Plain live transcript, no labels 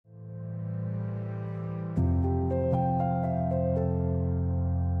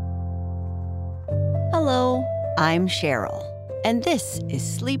I'm Cheryl, and this is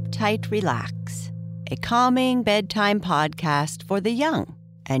Sleep Tight, Relax, a calming bedtime podcast for the young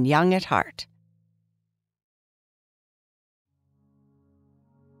and young at heart.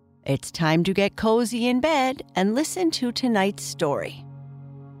 It's time to get cozy in bed and listen to tonight's story.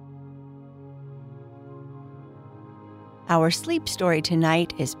 Our sleep story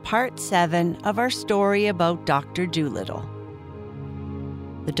tonight is part 7 of our story about Dr. Dolittle.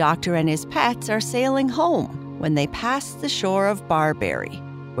 The doctor and his pets are sailing home when they pass the shore of Barbary,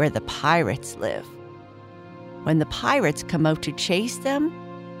 where the pirates live. When the pirates come out to chase them,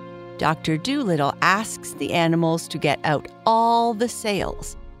 Dr. Dolittle asks the animals to get out all the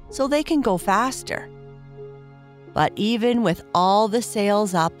sails so they can go faster. But even with all the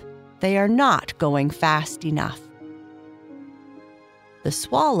sails up, they are not going fast enough. The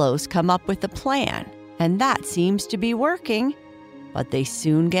swallows come up with a plan, and that seems to be working, but they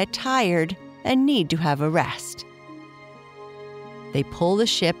soon get tired and need to have a rest. They pull the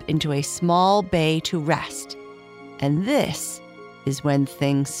ship into a small bay to rest, and this is when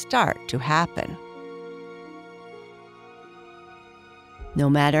things start to happen. No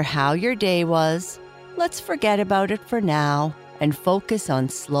matter how your day was, let's forget about it for now and focus on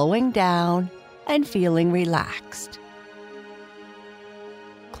slowing down and feeling relaxed.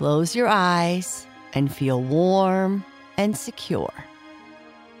 Close your eyes and feel warm and secure.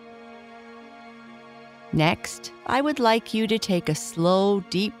 Next, I would like you to take a slow,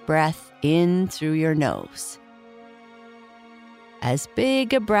 deep breath in through your nose. As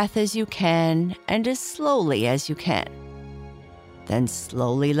big a breath as you can and as slowly as you can. Then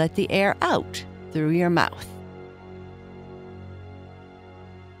slowly let the air out through your mouth.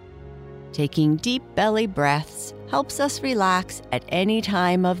 Taking deep belly breaths helps us relax at any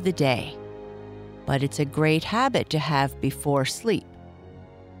time of the day, but it's a great habit to have before sleep.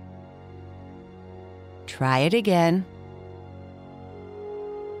 Try it again.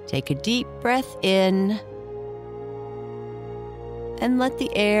 Take a deep breath in and let the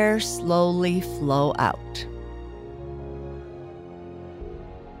air slowly flow out.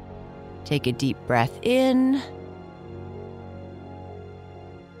 Take a deep breath in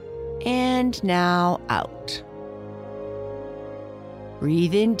and now out.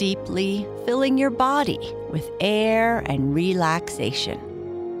 Breathe in deeply, filling your body with air and relaxation.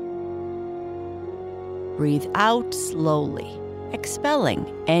 Breathe out slowly, expelling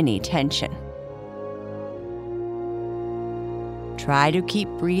any tension. Try to keep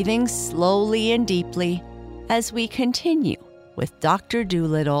breathing slowly and deeply as we continue with Dr.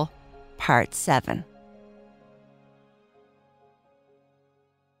 Dolittle, Part 7.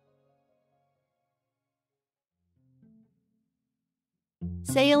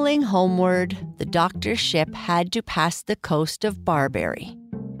 Sailing homeward, the doctor's ship had to pass the coast of Barbary.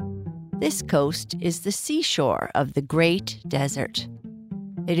 This coast is the seashore of the Great Desert.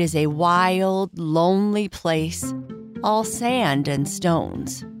 It is a wild, lonely place, all sand and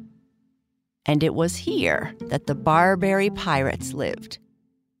stones. And it was here that the Barbary pirates lived.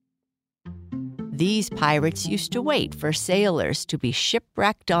 These pirates used to wait for sailors to be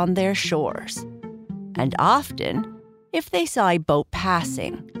shipwrecked on their shores. And often, if they saw a boat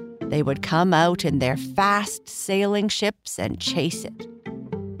passing, they would come out in their fast-sailing ships and chase it.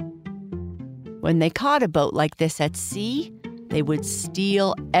 When they caught a boat like this at sea, they would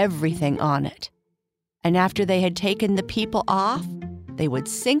steal everything on it. And after they had taken the people off, they would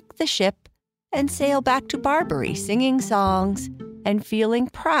sink the ship and sail back to Barbary singing songs and feeling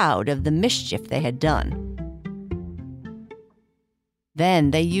proud of the mischief they had done. Then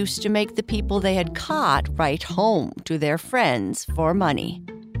they used to make the people they had caught write home to their friends for money.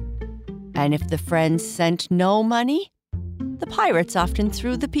 And if the friends sent no money, the pirates often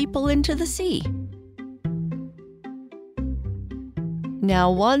threw the people into the sea.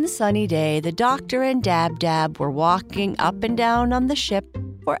 Now, one sunny day, the doctor and Dab were walking up and down on the ship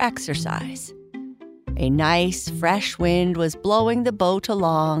for exercise. A nice, fresh wind was blowing the boat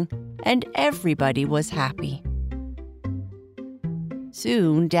along, and everybody was happy.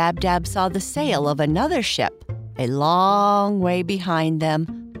 Soon, Dab saw the sail of another ship a long way behind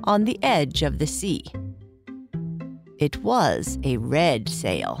them on the edge of the sea. It was a red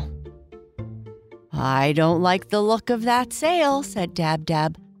sail. "I don't like the look of that sail," said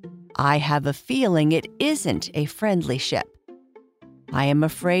Dab. "I have a feeling it isn't a friendly ship. I am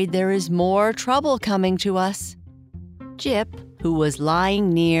afraid there is more trouble coming to us." Jip, who was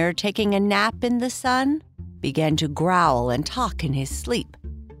lying near taking a nap in the sun, began to growl and talk in his sleep.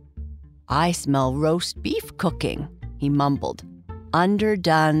 "I smell roast beef cooking," he mumbled.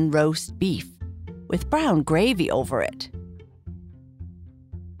 "Underdone roast beef, with brown gravy over it."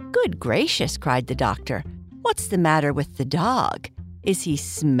 "Good gracious," cried the doctor. What's the matter with the dog? Is he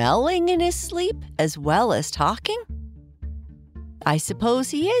smelling in his sleep as well as talking?" "I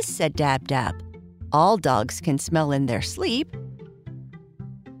suppose he is," said Dab-Dab. "All dogs can smell in their sleep."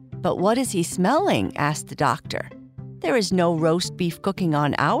 "But what is he smelling?" asked the doctor. "There is no roast beef cooking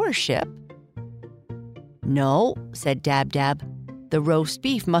on our ship." "No," said Dab-Dab. "The roast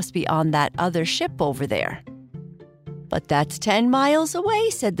beef must be on that other ship over there." "But that's 10 miles away,"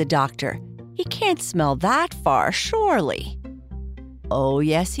 said the doctor. "He can't smell that far, surely." "Oh,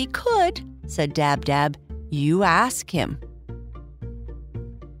 yes, he could," said Dab-Dab. "You ask him."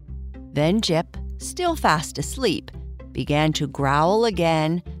 Then Jip, still fast asleep, began to growl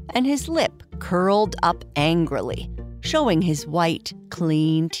again, and his lip curled up angrily, showing his white,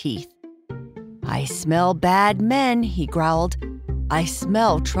 clean teeth. "I smell bad men," he growled. "I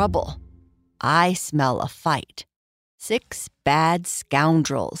smell trouble. I smell a fight. 6 bad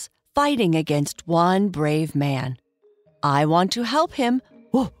scoundrels fighting against one brave man. I want to help him.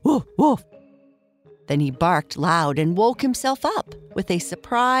 Woof, woof, woof." Then he barked loud and woke himself up with a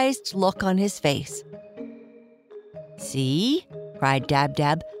surprised look on his face. "See?" cried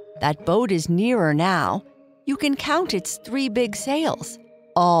Dab-Dab. "That boat is nearer now. You can count its 3 big sails,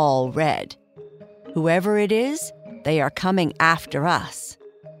 all red. Whoever it is, they are coming after us.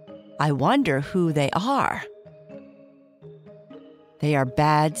 I wonder who they are." "They are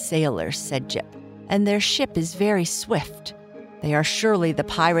bad sailors," said Jip, "and their ship is very swift. They are surely the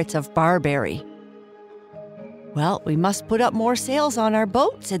pirates of Barbary." "Well, we must put up more sails on our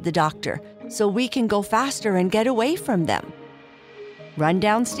boat," said the doctor, "so we can go faster and get away from them. Run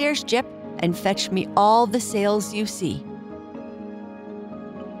downstairs, Jip, and fetch me all the sails you see."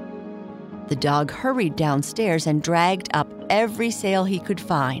 The dog hurried downstairs and dragged up every sail he could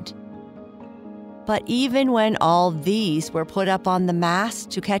find. But even when all these were put up on the mast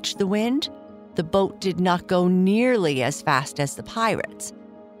to catch the wind, the boat did not go nearly as fast as the pirates,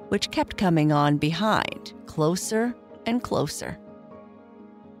 which kept coming on behind, closer and closer.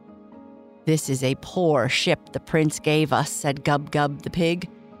 "This is a poor ship the prince gave us," said Gub-Gub the pig.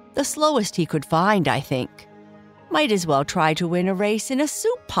 "The slowest he could find, I think. Might as well try to win a race in a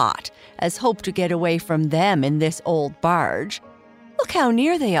soup pot as hope to get away from them in this old barge. Look how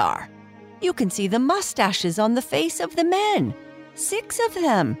near they are. You can see the mustaches on the face of the men. 6 of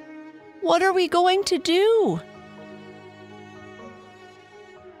them. What are we going to do?"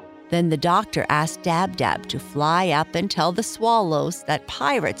 Then the doctor asked Dab-Dab to fly up and tell the swallows that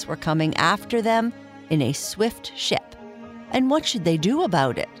pirates were coming after them in a swift ship, and what should they do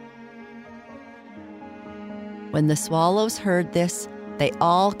about it? When the swallows heard this, they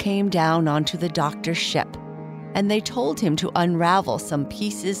all came down onto the doctor's ship, and they told him to unravel some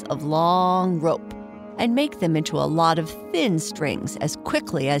pieces of long rope and make them into a lot of thin strings as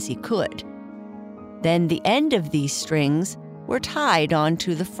quickly as he could. Then the end of these strings were tied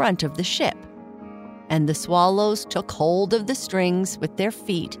onto the front of the ship, and the swallows took hold of the strings with their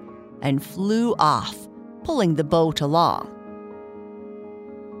feet and flew off, pulling the boat along.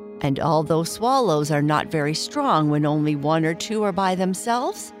 And although swallows are not very strong when only 1 or 2 are by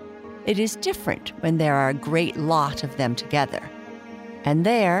themselves, it is different when there are a great lot of them together. And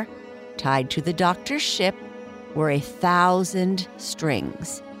there, tied to the doctor's ship, were 1,000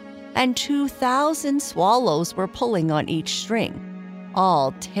 strings, and 2,000 swallows were pulling on each string,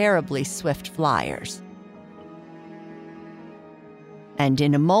 all terribly swift flyers. And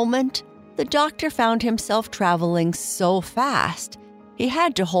in a moment, the doctor found himself traveling so fast he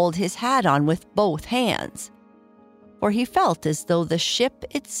had to hold his hat on with both hands, for he felt as though the ship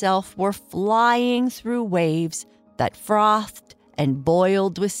itself were flying through waves that frothed and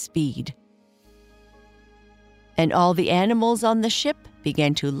boiled with speed. And all the animals on the ship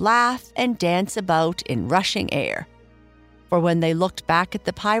began to laugh and dance about in rushing air, for when they looked back at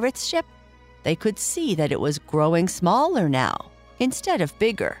the pirate's ship, they could see that it was growing smaller now instead of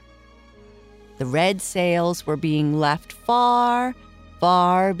bigger. The red sails were being left far,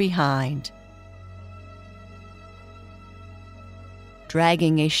 far behind.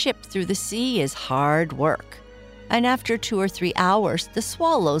 Dragging a ship through the sea is hard work, and after 2 or 3 hours, the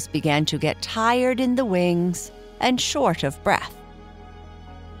swallows began to get tired in the wings and short of breath.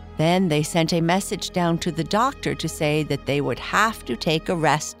 Then they sent a message down to the doctor to say that they would have to take a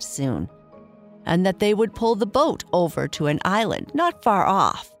rest soon, and that they would pull the boat over to an island not far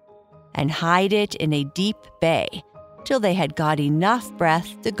off and hide it in a deep bay till they had got enough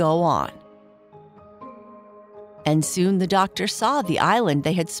breath to go on. And soon the doctor saw the island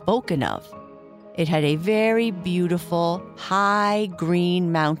they had spoken of. It had a very beautiful, high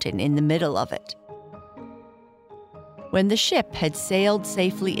green mountain in the middle of it. When the ship had sailed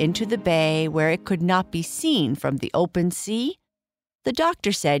safely into the bay where it could not be seen from the open sea, the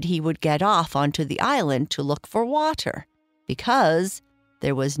doctor said he would get off onto the island to look for water, because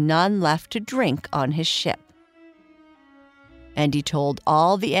there was none left to drink on his ship. And he told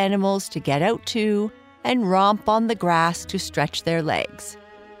all the animals to get out too and romp on the grass to stretch their legs.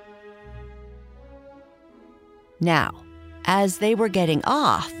 Now, as they were getting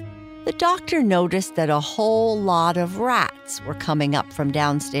off, the doctor noticed that a whole lot of rats were coming up from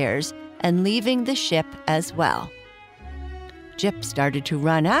downstairs and leaving the ship as well. Jip started to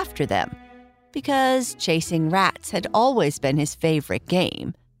run after them, because chasing rats had always been his favorite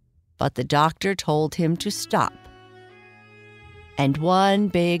game, but the doctor told him to stop. And one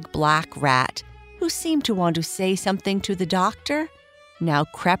big black rat, who seemed to want to say something to the doctor, now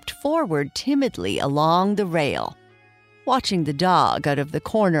crept forward timidly along the rail, watching the dog out of the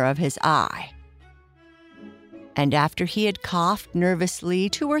corner of his eye. And after he had coughed nervously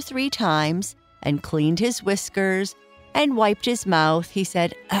 2 or 3 times and cleaned his whiskers and wiped his mouth, he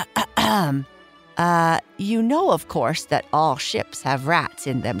said, you know, of course, that all ships have rats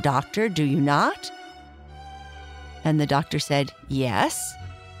in them, doctor, do you not?" And the doctor said, "Yes."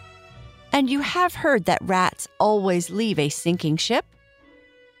 "And you have heard that rats always leave a sinking ship?"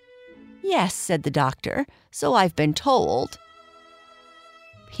 "Yes," said the doctor, "so I've been told."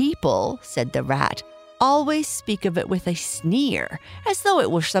 "People," said the rat, "always speak of it with a sneer, as though it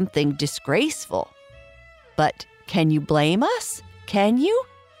were something disgraceful. But can you blame us? Can you?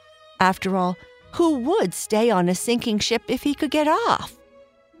 After all, who would stay on a sinking ship if he could get off?"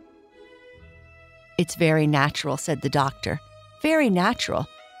 "It's very natural," said the doctor. "Very natural.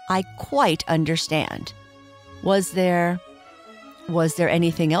 I quite understand. Was there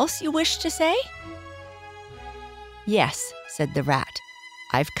anything else you wished to say?" "Yes," said the rat.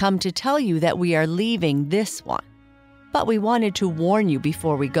 "I've come to tell you that we are leaving this one, but we wanted to warn you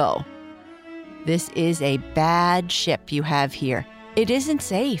before we go. This is a bad ship you have here. It isn't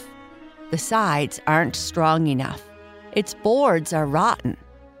safe. The sides aren't strong enough. Its boards are rotten.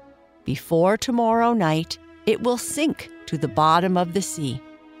 Before tomorrow night, it will sink to the bottom of the sea."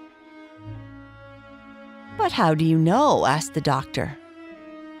 "But how do you know?" asked the doctor.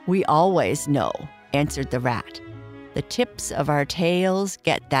 "We always know," answered the rat. "The tips of our tails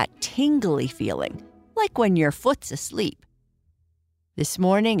get that tingly feeling, like when your foot's asleep. This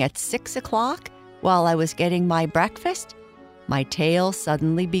morning at 6 o'clock, while I was getting my breakfast, my tail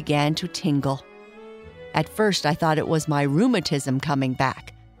suddenly began to tingle. At first I thought it was my rheumatism coming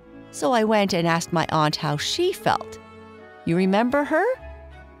back, so I went and asked my aunt how she felt. You remember her?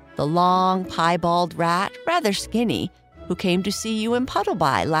 The long, piebald rat, rather skinny, who came to see you in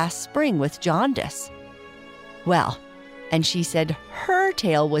Puddleby last spring with jaundice. Well, and she said her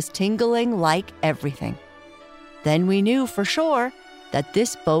tail was tingling like everything. Then we knew for sure that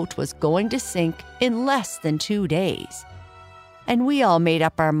this boat was going to sink in less than 2 days. And we all made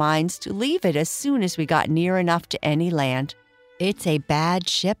up our minds to leave it as soon as we got near enough to any land. It's a bad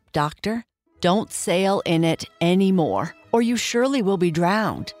ship, doctor. Don't sail in it any more, or you surely will be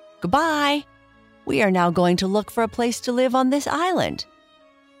drowned. Goodbye. We are now going to look for a place to live on this island."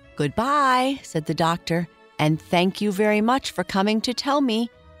 "Goodbye," said the doctor, "and thank you very much for coming to tell me.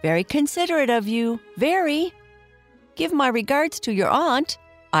 Very considerate of you, very. Give my regards to your aunt.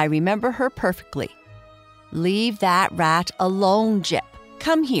 I remember her perfectly. Leave that rat alone, Jip.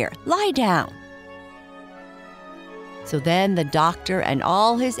 Come here, lie down." So then the doctor and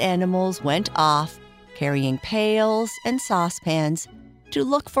all his animals went off, carrying pails and saucepans, to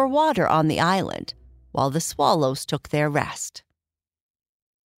look for water on the island, while the swallows took their rest.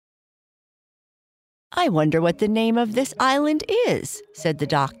 "I wonder what the name of this island is," said the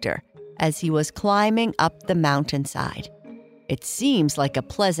doctor, as he was climbing up the mountainside. "It seems like a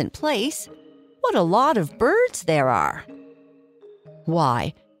pleasant place. What a lot of birds there are."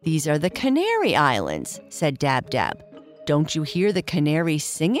 "Why, these are the Canary Islands," said Dab-Dab. "Don't you hear the canaries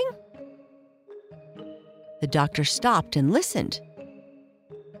singing?" The doctor stopped and listened.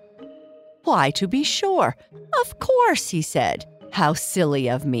 "Why, to be sure. Of course," he said. "How silly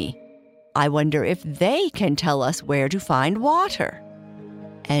of me. I wonder if they can tell us where to find water."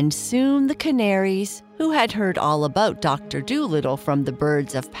 And soon the canaries, who had heard all about Dr. Dolittle from the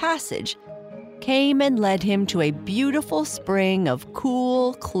birds of passage, came and led him to a beautiful spring of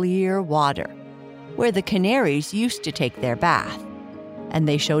cool, clear water, where the canaries used to take their bath. And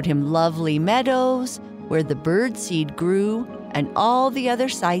they showed him lovely meadows, where the birdseed grew, and all the other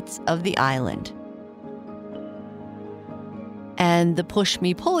sights of the island. And the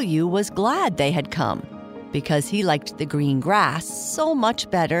Push-Me-Pull-You was glad they had come, because he liked the green grass so much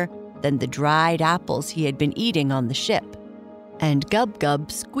better than the dried apples he had been eating on the ship. And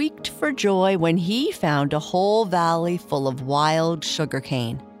Gub-Gub squeaked for joy when he found a whole valley full of wild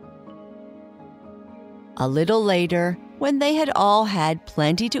sugarcane. A little later, when they had all had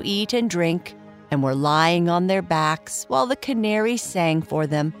plenty to eat and drink and were lying on their backs while the canaries sang for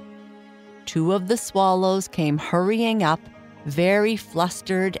them, 2 of the swallows came hurrying up, very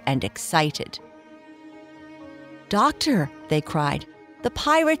flustered and excited. "Doctor," they cried, "the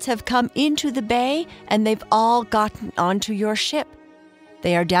pirates have come into the bay and they've all gotten onto your ship.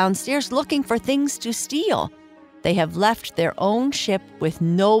 They are downstairs looking for things to steal. They have left their own ship with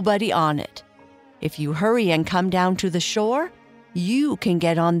nobody on it. If you hurry and come down to the shore, you can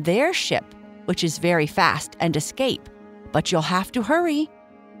get on their ship, which is very fast, and escape. But you'll have to hurry."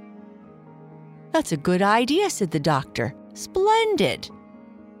 "That's a good idea," said the doctor. "Splendid."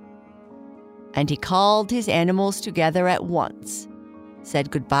 And he called his animals together at once,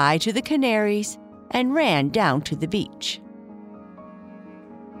 said goodbye to the canaries, and ran down to the beach.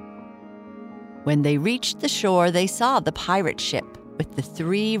 When they reached the shore, they saw the pirate ship with the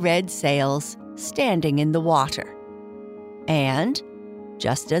 3 red sails standing in the water. And,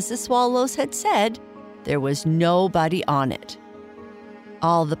 just as the swallows had said, there was nobody on it.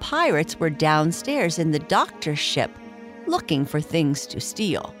 All the pirates were downstairs in the doctor's ship, looking for things to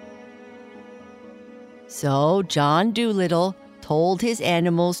steal. So John Dolittle told his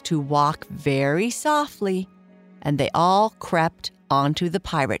animals to walk very softly, and they all crept onto the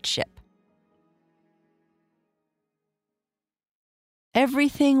pirate ship.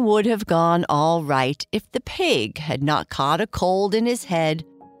 Everything would have gone all right if the pig had not caught a cold in his head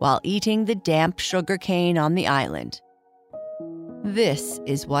while eating the damp sugar cane on the island. This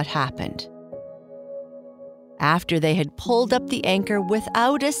is what happened. After they had pulled up the anchor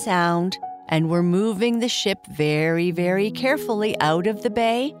without a sound and were moving the ship very, very carefully out of the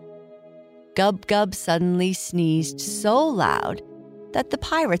bay, Gub-Gub suddenly sneezed so loud that the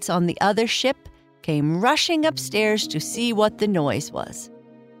pirates on the other ship came rushing upstairs to see what the noise was.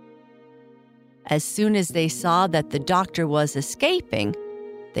 As soon as they saw that the doctor was escaping,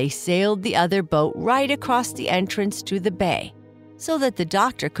 they sailed the other boat right across the entrance to the bay, so that the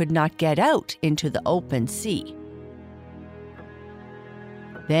doctor could not get out into the open sea.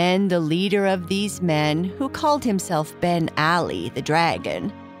 Then the leader of these men, who called himself Ben Ali, the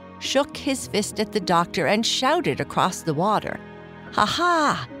dragon, shook his fist at the doctor and shouted across the water, "Ha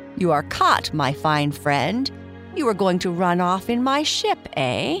ha! You are caught, my fine friend. You are going to run off in my ship,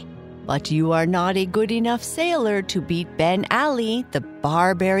 eh? But you are not a good enough sailor to beat Ben Ali, the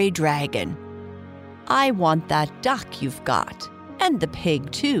Barbary dragon. I want that duck you've got, and the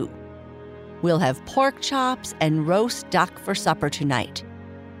pig too. We'll have pork chops and roast duck for supper tonight.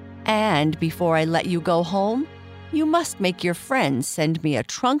 And before I let you go home, you must make your friends send me a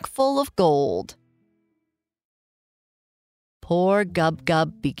trunk full of gold." Poor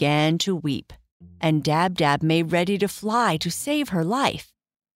Gub-Gub began to weep, and Dab-Dab made ready to fly to save her life.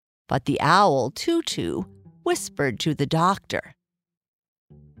 But the owl, Tutu, whispered to the doctor,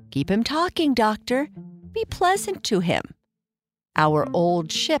 "Keep him talking, doctor. Be pleasant to him. Our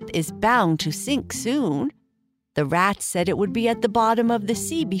old ship is bound to sink soon. The rats said it would be at the bottom of the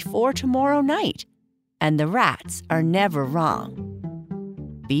sea before tomorrow night, and the rats are never wrong.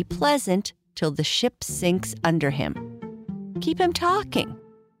 Be pleasant till the ship sinks under him. Keep him talking."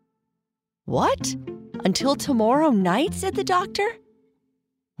 "What? Until tomorrow night?" said the doctor.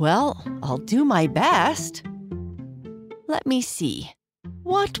 "Well, I'll do my best. Let me see.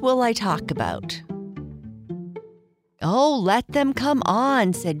 What will I talk about?" "Oh, let them come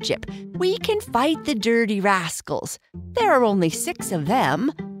on," said Jip. "We can fight the dirty rascals. There are only 6 of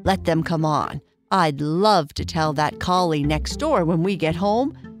them. Let them come on. I'd love to tell that collie next door when we get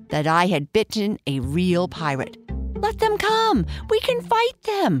home that I had bitten a real pirate. Let them come. We can fight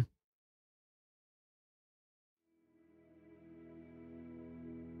them."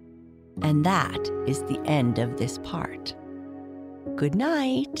 And that is the end of this part. Good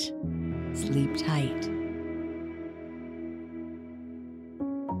night. Sleep tight.